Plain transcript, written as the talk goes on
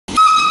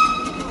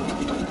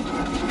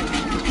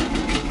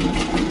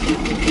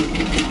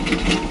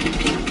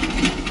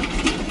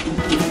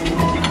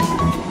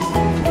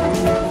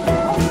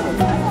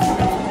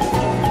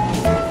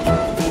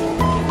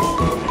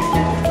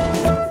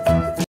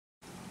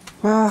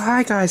Well,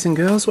 hi guys and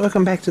girls,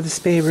 welcome back to the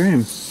spare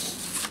room.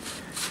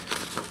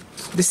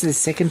 This is the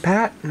second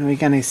part, and we're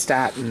going to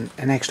start and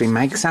actually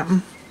make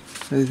something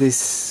with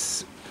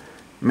this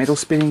metal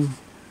spinning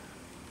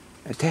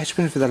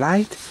attachment for the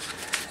lathe.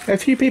 A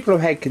few people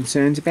have had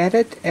concerns about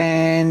it,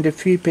 and a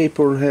few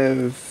people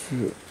have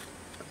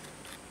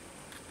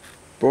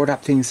brought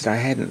up things that I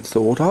hadn't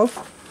thought of.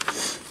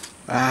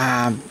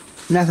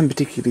 Nothing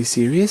particularly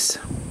serious.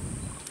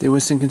 There were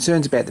some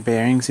concerns about the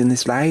bearings in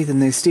this lathe, and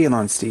they're steel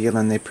on steel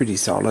and they're pretty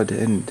solid,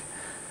 and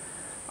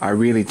I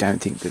really don't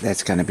think that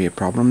that's going to be a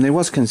problem. There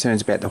was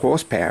concerns about the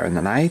horsepower in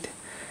the lathe,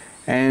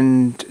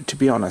 and to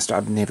be honest,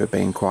 I've never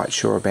been quite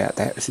sure about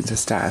that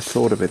since I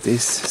thought about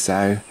this,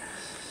 so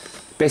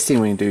best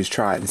thing we can do is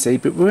try it and see.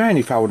 But we're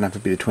only folding up a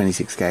bit of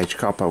 26 gauge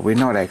copper. We're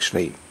not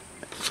actually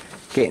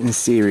getting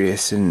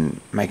serious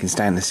and making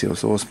stainless steel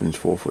saucepans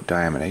 4 foot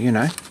diameter, you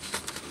know.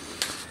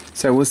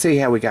 So we'll see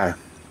how we go.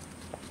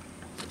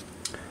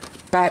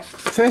 But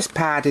first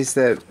part is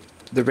the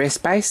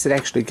rest base that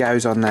actually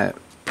goes on the,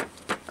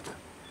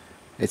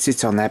 it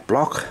sits on that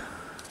block.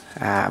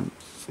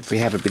 If we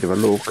have a bit of a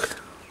look,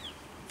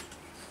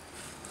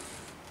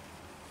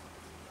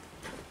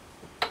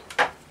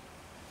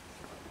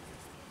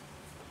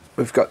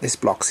 we've got this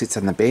block sits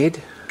on the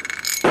bed.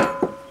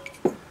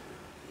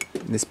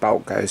 This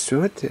bolt goes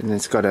through it, and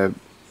it's got a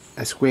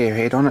square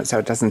head on it so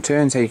it doesn't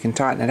turn, so you can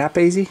tighten it up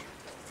easy.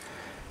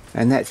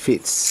 And that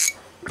fits,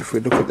 if we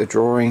look at the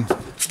drawing,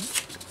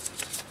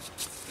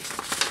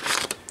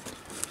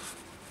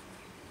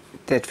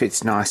 that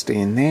fits nicely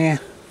in there,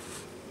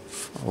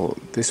 or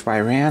this way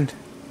around,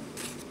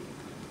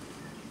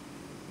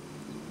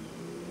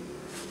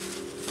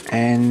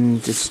 and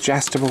it's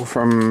adjustable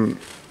from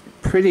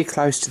pretty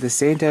close to the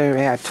centre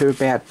out to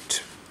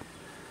about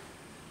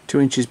 2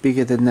 inches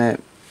bigger than the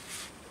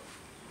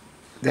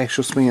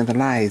actual swing of the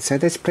lathe, so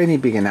that's plenty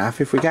big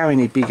enough. If we go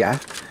any bigger,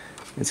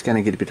 it's going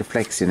to get a bit of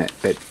flex in it,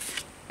 but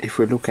if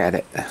we look at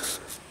it,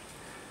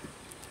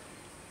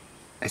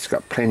 it's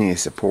got plenty of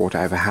support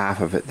over half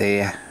of it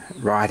there,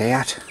 right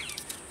out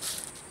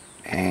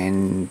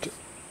and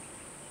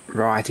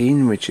right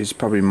in, which is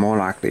probably more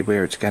likely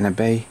where it's going to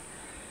be,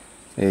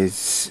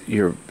 is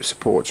your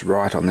support's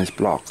right on this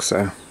block,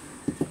 so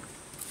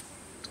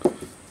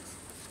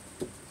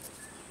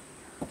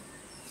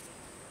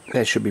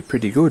that should be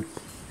pretty good.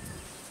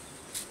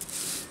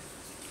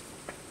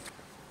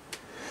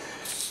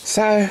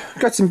 So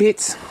got some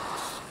bits,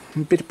 a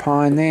bit of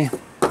pine there,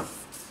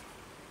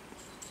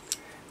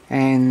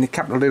 and a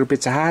couple of little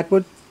bits of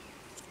hardwood,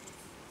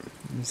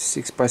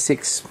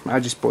 6x6. I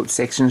just bought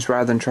sections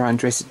rather than try and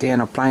dress it down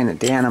or plane it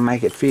down and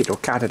make it fit or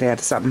cut it out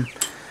of something.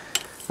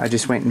 I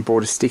just went and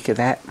bought a stick of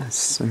that,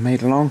 it's a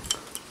metre long,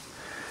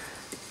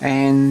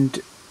 and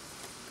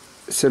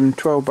some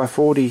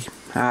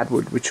 12x40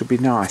 hardwood, which will be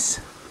nice.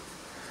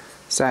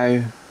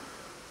 So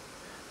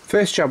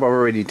first job I've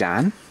already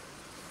done.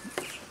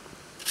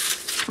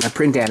 I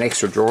print out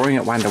extra drawing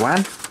at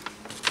 1:1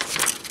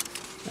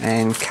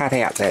 and cut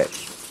out the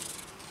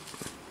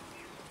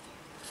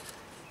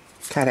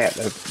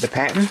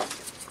pattern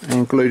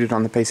and glued it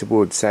on the piece of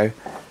wood. So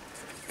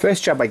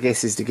first job, I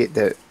guess, is to get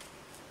the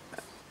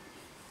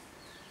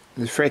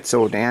frets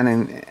all down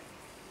and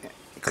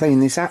clean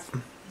this up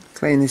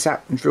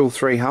and drill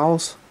 3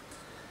 holes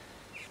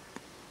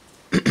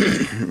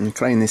and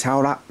clean this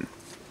hole up.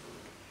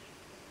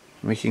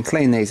 We can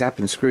clean these up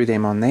and screw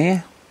them on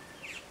there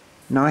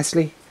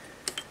nicely,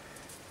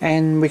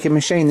 and we can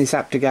machine this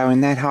up to go in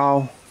that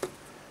hole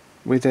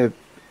with a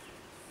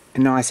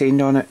nice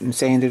end on it and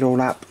sand it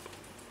all up,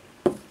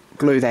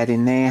 glue that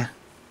in there,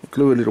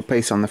 glue a little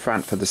piece on the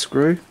front for the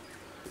screw,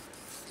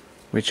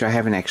 which I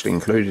haven't actually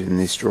included in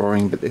this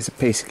drawing, but there's a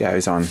piece that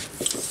goes on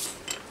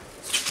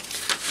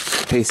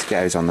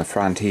the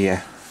front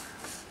here,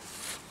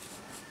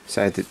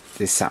 so that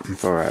there's something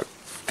for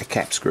a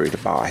cap screw to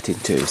bite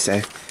into.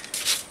 So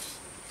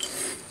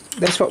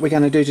that's what we're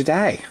going to do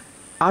today.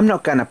 I'm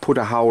not going to put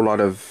a whole lot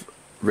of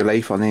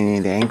relief on any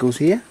of the angles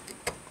here.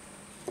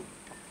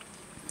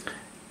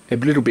 A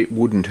little bit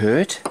wouldn't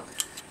hurt,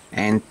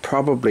 and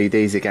probably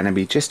these are going to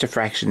be just a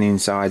fraction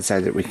inside so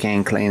that we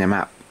can clean them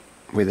up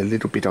with a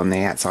little bit on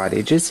the outside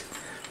edges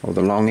or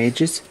the long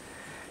edges,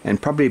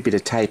 and probably a bit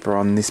of taper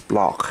on this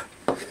block.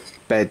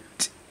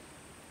 But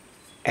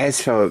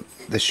as for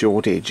the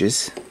short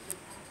edges,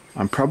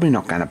 I'm probably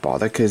not going to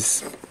bother,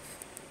 because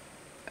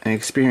an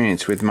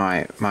experience with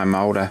my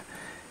moulder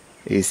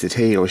is that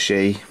he or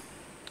she,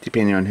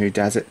 depending on who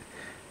does it,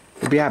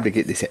 will be able to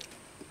get this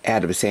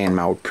out of a sand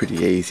mould pretty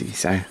easy.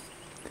 So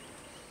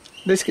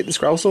let's get the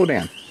scroll saw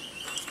down.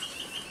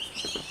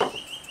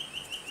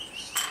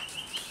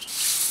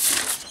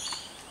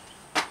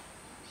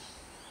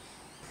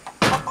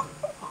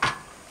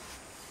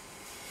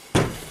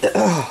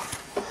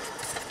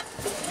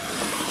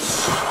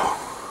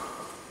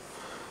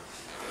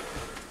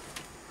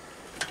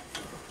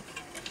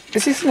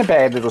 This isn't a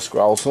bad little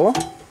scroll saw.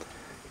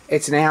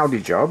 It's an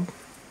Aldi job.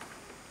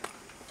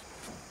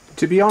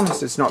 To be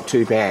honest, it's not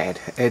too bad.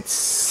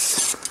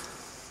 It's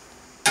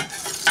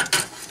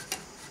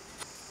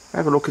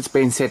Have a look, it's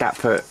been set up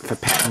for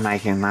pattern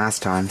making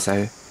last time,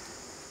 so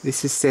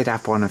this is set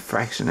up on a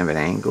fraction of an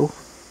angle.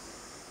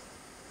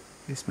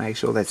 Just make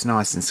sure that's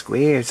nice and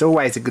square. It's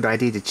always a good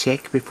idea to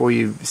check before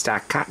you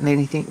start cutting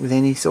anything with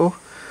any saw.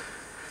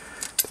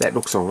 But that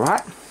looks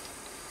alright.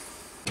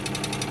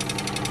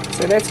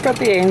 So that's got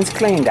the ends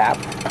cleaned up.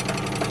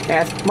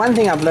 Now, one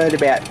thing I've learned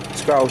about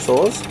scroll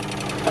saws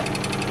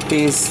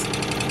is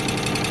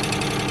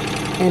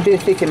a bit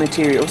of thicker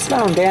material,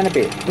 slow them down a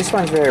bit. This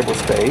one's variable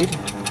speed.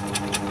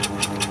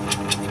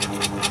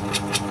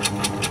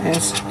 And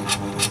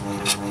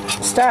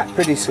start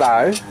pretty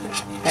slow,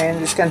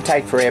 and it's going to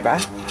take forever.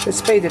 But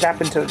speed it up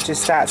until it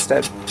just starts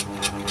to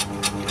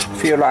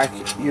feel like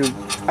you've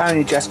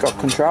only just got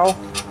control.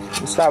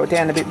 And slow it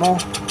down a bit more.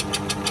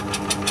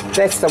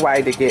 That's the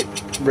way to get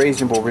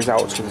reasonable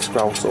results with a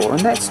scroll saw,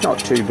 and that's not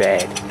too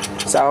bad.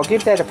 So I'll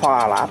give that a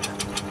pile up.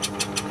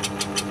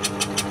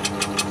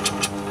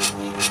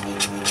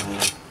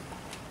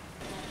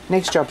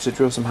 Next job's to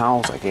drill some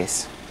holes, I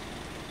guess.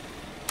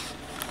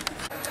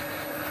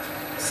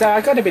 So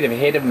I got a bit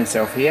ahead of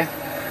myself here.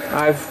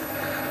 I've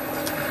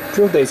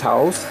drilled these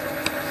holes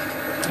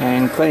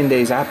and cleaned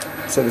these up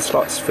so the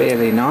slot's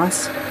fairly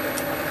nice.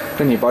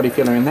 Plenty of body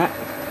filler in that.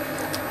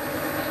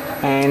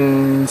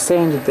 And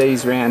sanded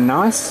these round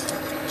nice.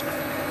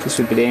 Just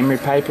with a bit of emery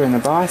paper and a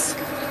vise.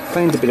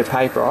 Cleaned a bit of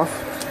paper off.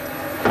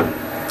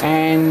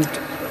 And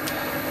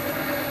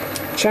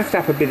chucked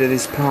up a bit of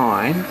this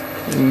pine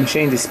and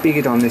machined a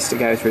spigot on this to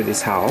go through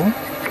this hole,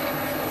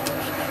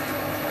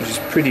 which is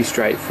pretty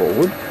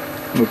straightforward.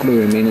 We'll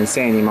glue him in and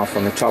sand him off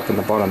on the top and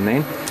the bottom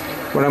then.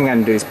 What I'm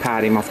going to do is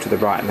part him off to the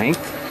right length.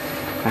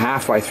 And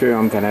halfway through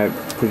I'm going to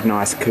put a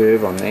nice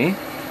curve on there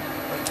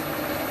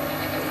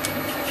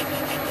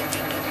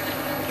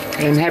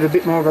and have a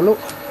bit more of a look.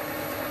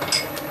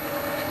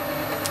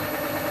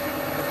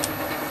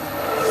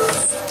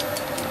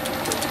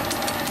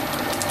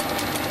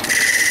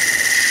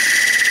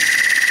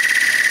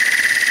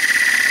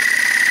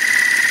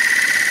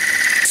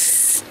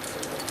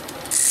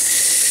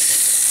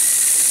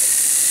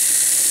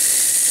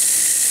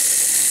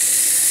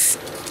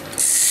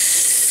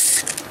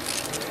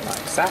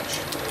 Such.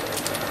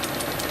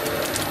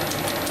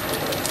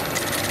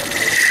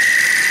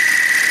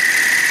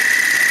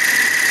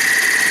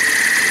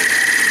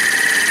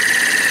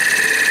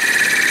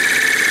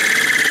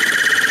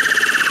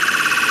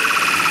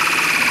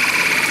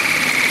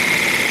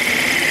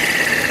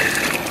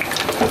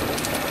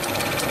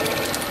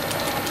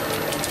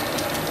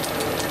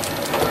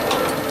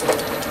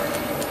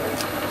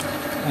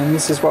 And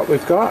this is what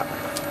we've got.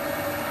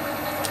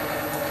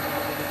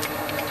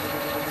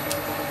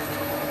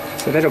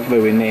 So that'll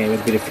glue in there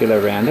with a bit of filler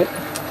around it,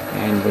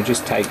 and we'll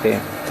just take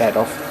that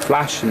off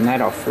flush and that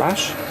off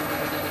flush.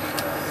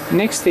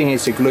 Next thing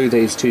is to glue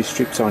these two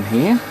strips on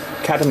here,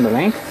 cut them to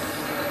length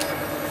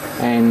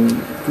and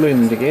glue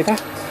them together.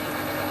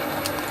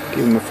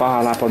 Give them a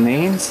file up on the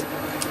ends,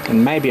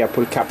 and maybe I'll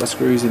put a couple of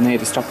screws in there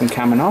to stop them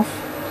coming off.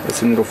 There's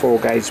some little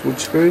 4-gauge wood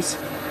screws,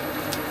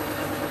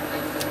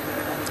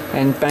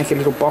 and make a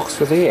little box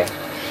for there.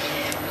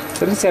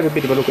 So let's have a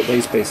bit of a look at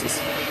these pieces.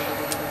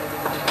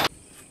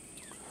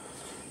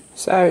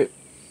 So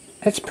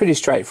that's pretty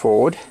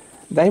straightforward.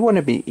 They want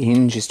to be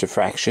in just a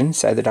fraction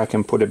so that I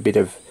can put a bit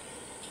of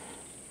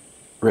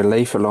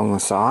relief along the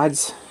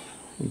sides,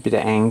 a bit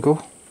of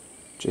angle,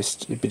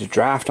 just a bit of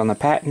draft on the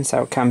pattern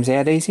so it comes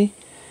out easy.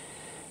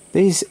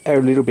 These are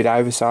a little bit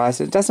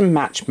oversized. It doesn't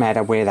much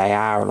matter where they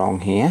are along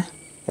here.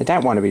 They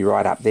don't want to be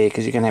right up there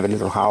because you're going to have a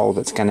little hole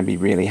that's going to be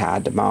really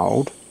hard to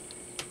mould.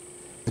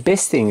 The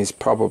best thing is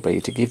probably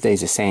to give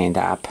these a sand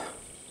up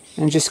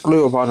and just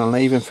glue them on and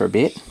leave them for a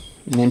bit,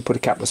 and then put a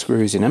couple of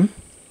screws in them,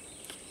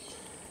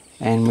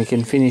 and we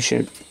can finish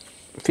the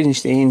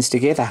ends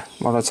together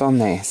while it's on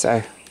there. So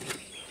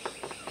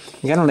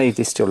I'm going to leave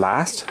this till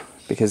last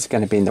because it's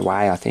going to be in the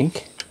way, I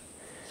think.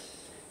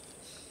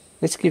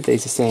 Let's give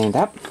these a sand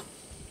up.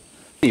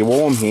 Pretty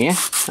warm here,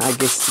 I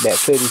guess about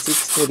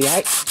 36,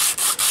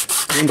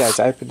 38. Window's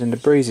open and the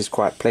breeze is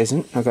quite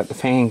pleasant. I've got the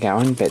fan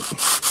going, but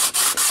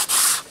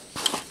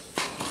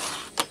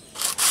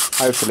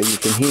hopefully you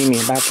can hear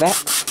me above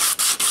that.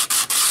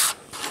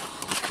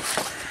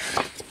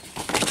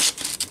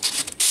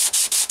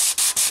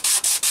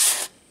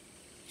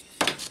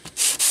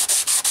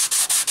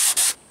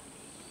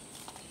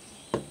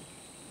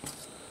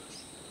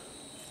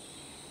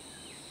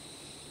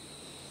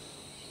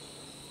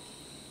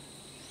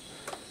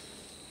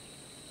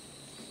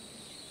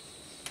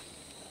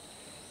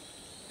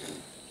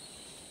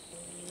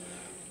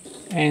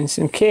 And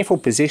some careful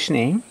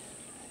positioning,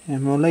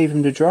 and we'll leave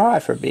them to dry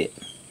for a bit.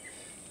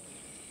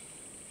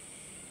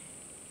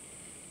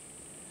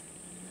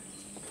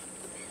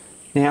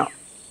 Now,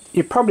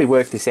 you probably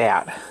work this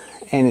out,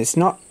 and it's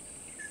not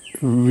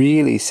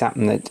really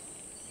something that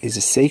is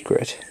a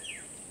secret,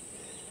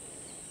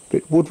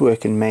 but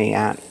Woodwork and me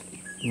aren't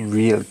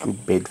really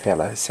good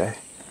bedfellows, so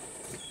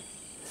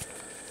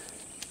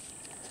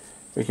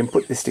we can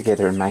put this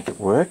together and make it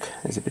work.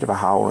 There's a bit of a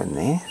hole in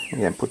there. We're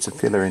going to put some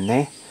filler in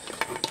there.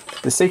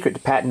 The secret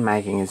to pattern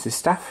making is this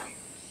stuff.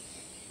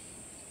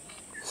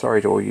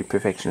 Sorry to all you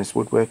perfectionist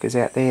woodworkers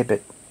out there,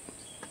 but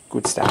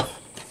good stuff.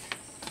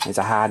 There's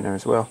a hardener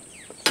as well.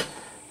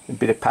 A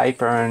bit of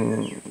paper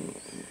and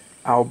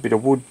a bit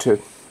of wood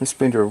a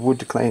splinter of wood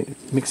to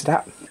mix it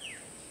up.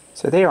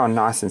 So they're on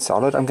nice and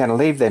solid. I'm going to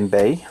leave them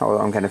be, or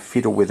I'm going to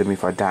fiddle with them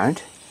if I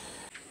don't.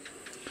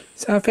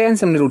 So I found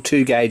some little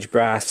 2-gauge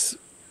brass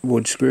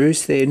wood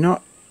screws. They're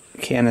not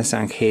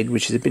countersunk head,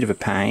 which is a bit of a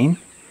pain,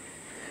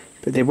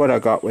 but they're what I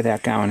got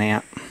without going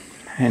out.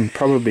 And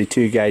probably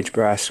 2-gauge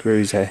brass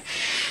screws are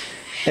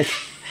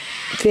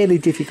fairly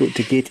difficult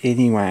to get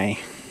anyway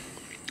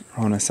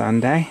on a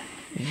Sunday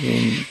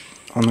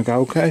on the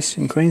Gold Coast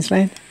in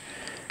Queensland.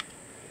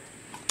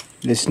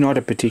 It's not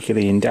a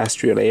particularly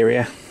industrial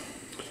area,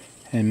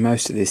 and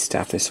most of this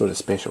stuff is sort of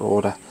special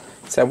order.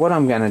 So what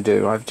I'm going to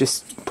do, I've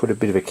just put a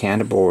bit of a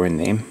counterbore in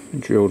them,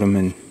 drilled them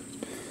and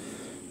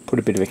put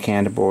a bit of a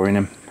counterbore in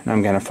them, and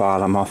I'm going to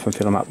file them off and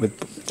fill them up with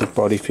the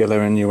body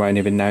filler, and you won't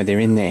even know they're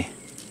in there.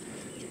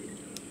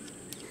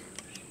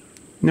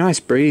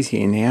 Nice breeze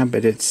here now,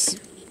 but it's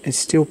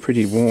still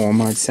pretty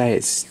warm. I'd say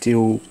it's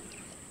still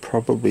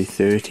probably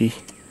 30.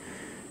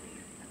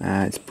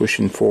 It's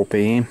pushing 4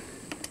 PM.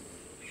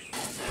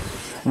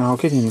 And I'll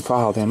get in and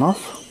file them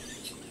off.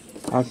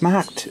 I've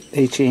marked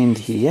each end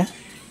here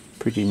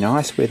pretty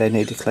nice where they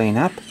need to clean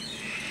up,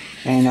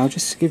 and I'll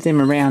just give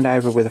them a round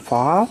over with a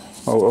file,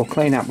 or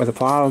clean up with a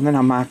file, and then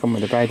I'll mark them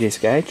with a radius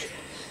gauge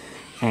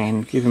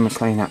and give them a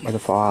clean up with a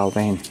file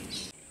then.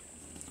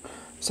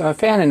 So I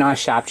found a nice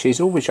sharp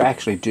chisel, which I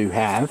actually do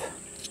have,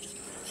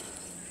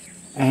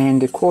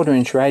 and a 1/4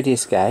 inch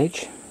radius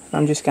gauge.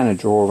 I'm just going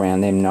to draw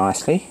around them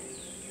nicely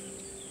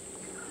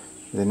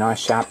with a nice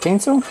sharp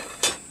pencil,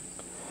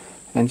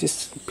 and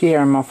just pare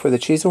them off with a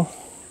chisel,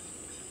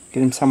 get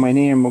them somewhere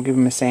near, and we'll give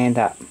them a sand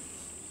up.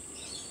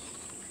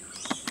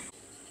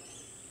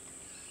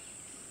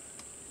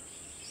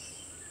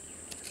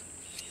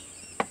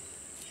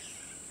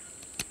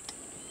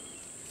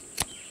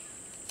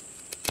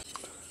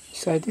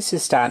 So this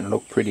is starting to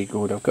look pretty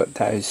good. I've got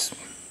those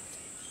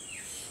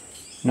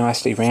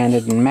nicely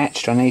rounded and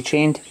matched on each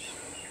end.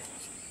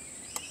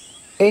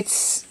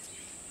 It's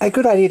a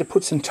good idea to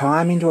put some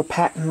time into a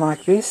pattern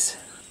like this.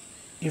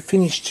 Your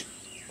finished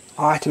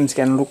item's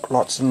going to look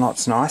lots and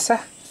lots nicer,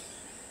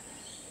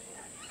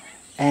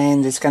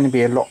 and it's going to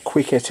be a lot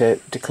quicker to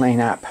clean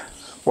up.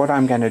 What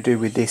I'm going to do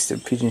with this, the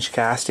finished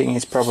casting,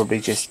 is probably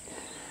just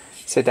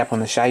set it up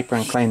on the shaper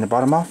and clean the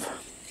bottom off,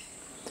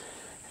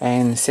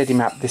 and set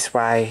him up this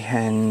way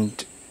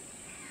and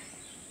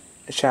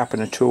sharpen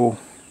a tool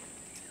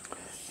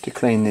to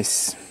clean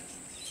this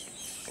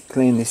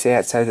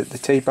out so that the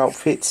T-bolt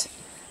fits,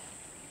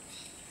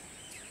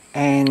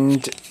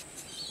 and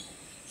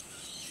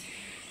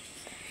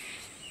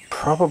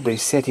probably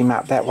set him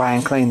up that way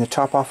and clean the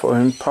top off,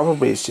 and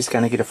probably it's just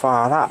going to get a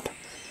file up.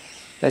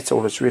 That's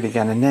all it's really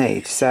going to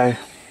need. So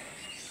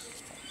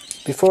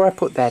before I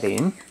put that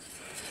in,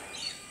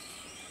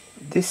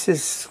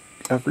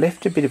 I've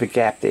left a bit of a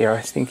gap there.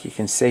 I think you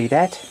can see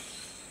that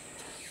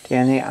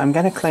down there. I'm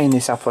going to clean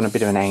this up on a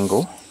bit of an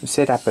angle,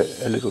 set up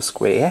a little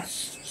square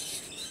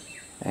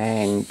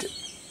and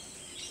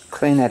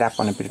clean that up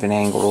on a bit of an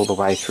angle all the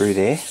way through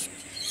there,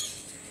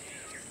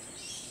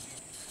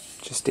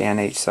 just down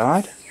each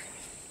side,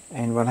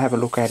 and we'll have a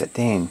look at it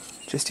then,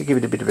 just to give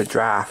it a bit of a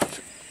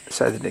draft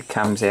so that it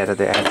comes out of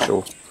the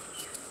actual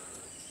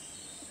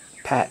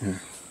pattern.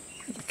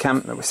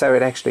 So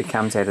it actually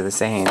comes out of the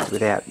sand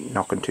without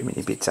knocking too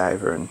many bits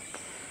over and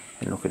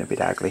looking a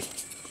bit ugly.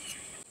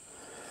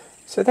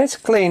 So that's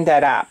cleaned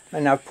that up,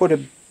 and I've put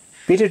a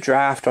bit of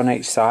draft on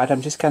each side.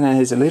 I'm just going to,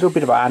 there's a little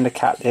bit of an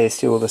undercut there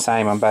still the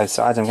same on both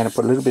sides. I'm going to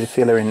put a little bit of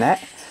filler in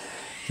that,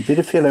 a bit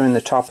of filler in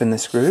the top in the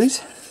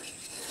screws,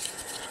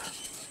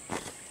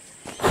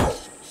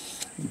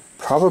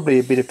 probably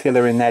a bit of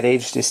filler in that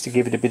edge just to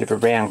give it a bit of a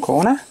round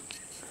corner.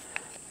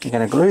 I'm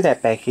going to glue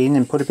that back in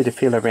and put a bit of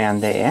filler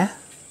around there,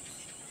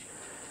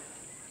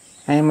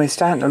 and we're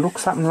starting to look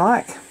something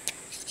like.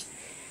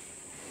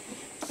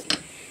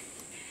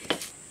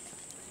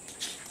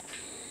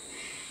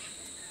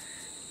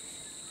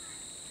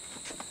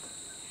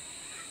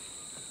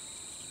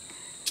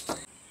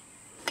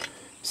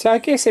 So I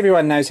guess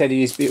everyone knows how to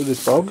use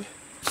builder's bog.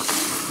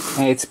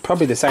 It's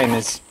probably the same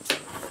as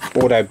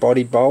auto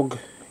body bog,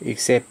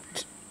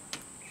 except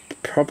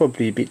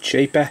probably a bit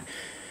cheaper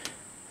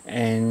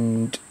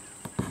and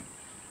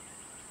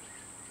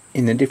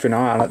in a different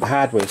aisle at the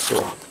hardware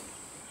store.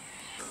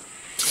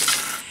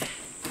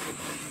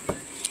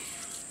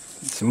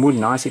 Some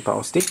wooden icy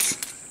pole sticks.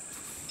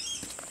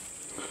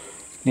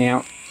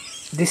 Now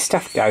this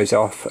stuff goes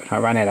off, and I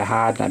run out of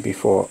hardener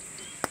before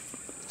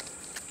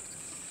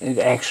it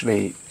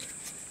actually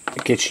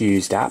gets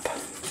used up,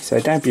 so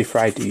don't be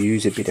afraid to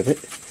use a bit of it.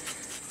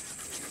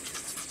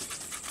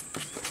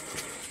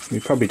 We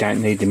probably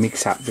don't need to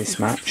mix up this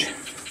much,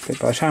 but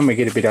by the time we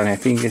get a bit on our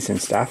fingers and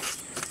stuff,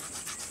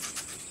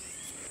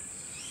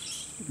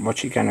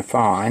 what you're going to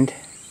find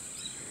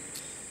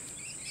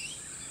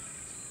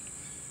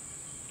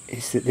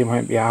is that there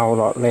won't be a whole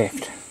lot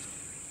left.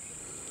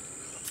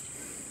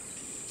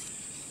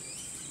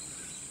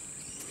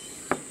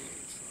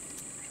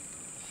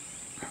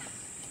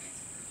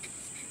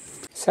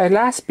 So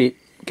last bit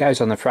goes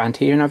on the front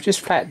here, and I've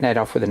just flattened that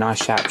off with a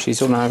nice sharp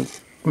chisel, and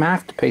I've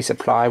marked a piece of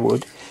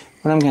plywood.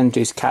 What I'm going to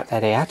do is cut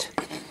that out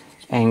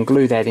and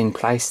glue that in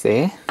place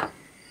there.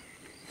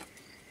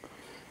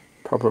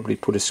 Probably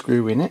put a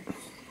screw in it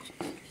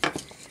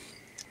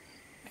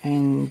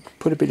and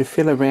put a bit of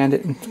fill around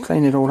it and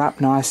clean it all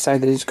up nice so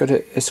that it's got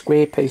a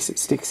square piece that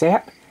sticks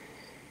out,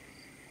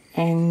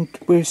 and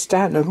we're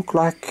starting to look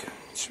like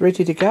it's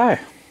ready to go.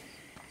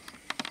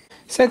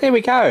 So there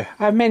we go.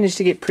 I've managed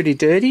to get pretty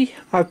dirty.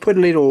 I've put a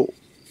little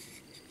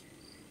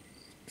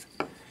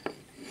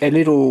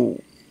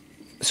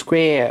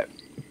square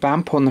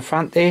bump on the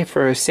front there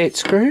for a set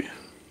screw,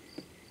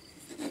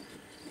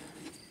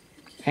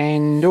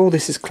 and all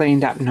this is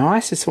cleaned up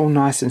nice. It's all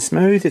nice and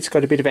smooth. It's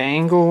got a bit of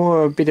angle,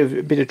 or a bit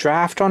of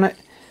draft on it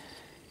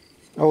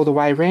all the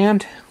way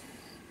round.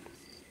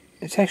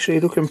 It's actually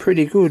looking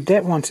pretty good.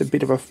 That wants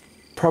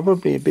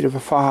probably a bit of a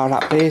file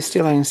up there.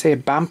 Still I can see a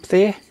bump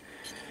there,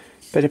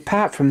 but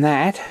apart from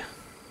that,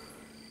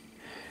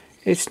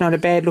 it's not a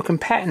bad looking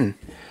pattern.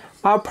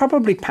 I'll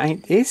probably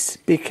paint this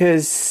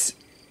because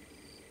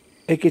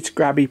it gets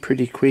grubby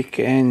pretty quick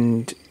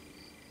and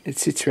it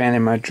sits around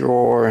in my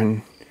drawer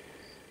and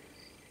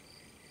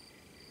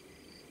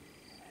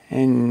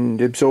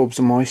absorbs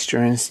the moisture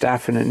and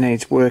stuff, and it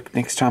needs work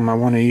next time I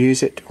want to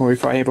use it, or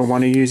if I ever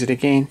want to use it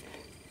again.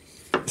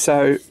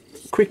 So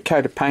quick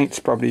coat of paint's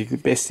probably the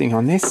best thing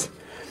on this,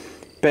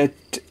 but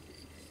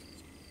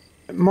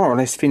more or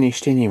less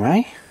finished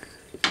anyway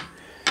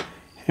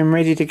and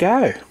ready to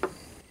go.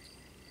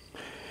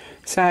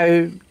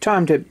 So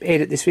time to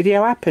edit this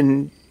video up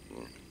and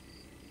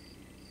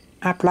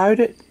upload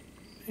it,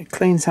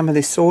 clean some of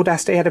this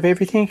sawdust out of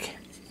everything,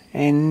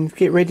 and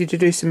get ready to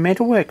do some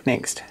metalwork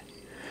next.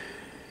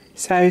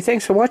 So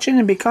thanks for watching,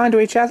 and be kind to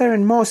each other,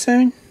 and more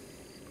soon.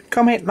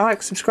 Comment,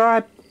 like,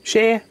 subscribe,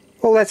 share,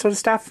 all that sort of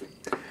stuff.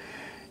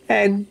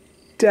 And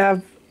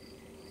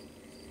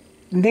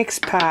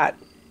next part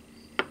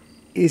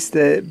is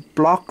the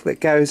block that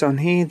goes on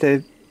here,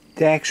 the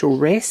actual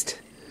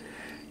rest.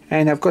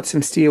 And I've got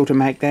some steel to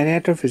make that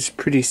out of. It's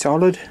pretty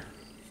solid.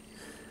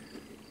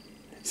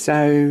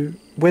 So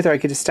whether I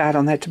get a start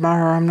on that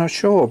tomorrow, I'm not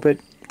sure. But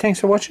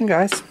thanks for watching,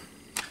 guys.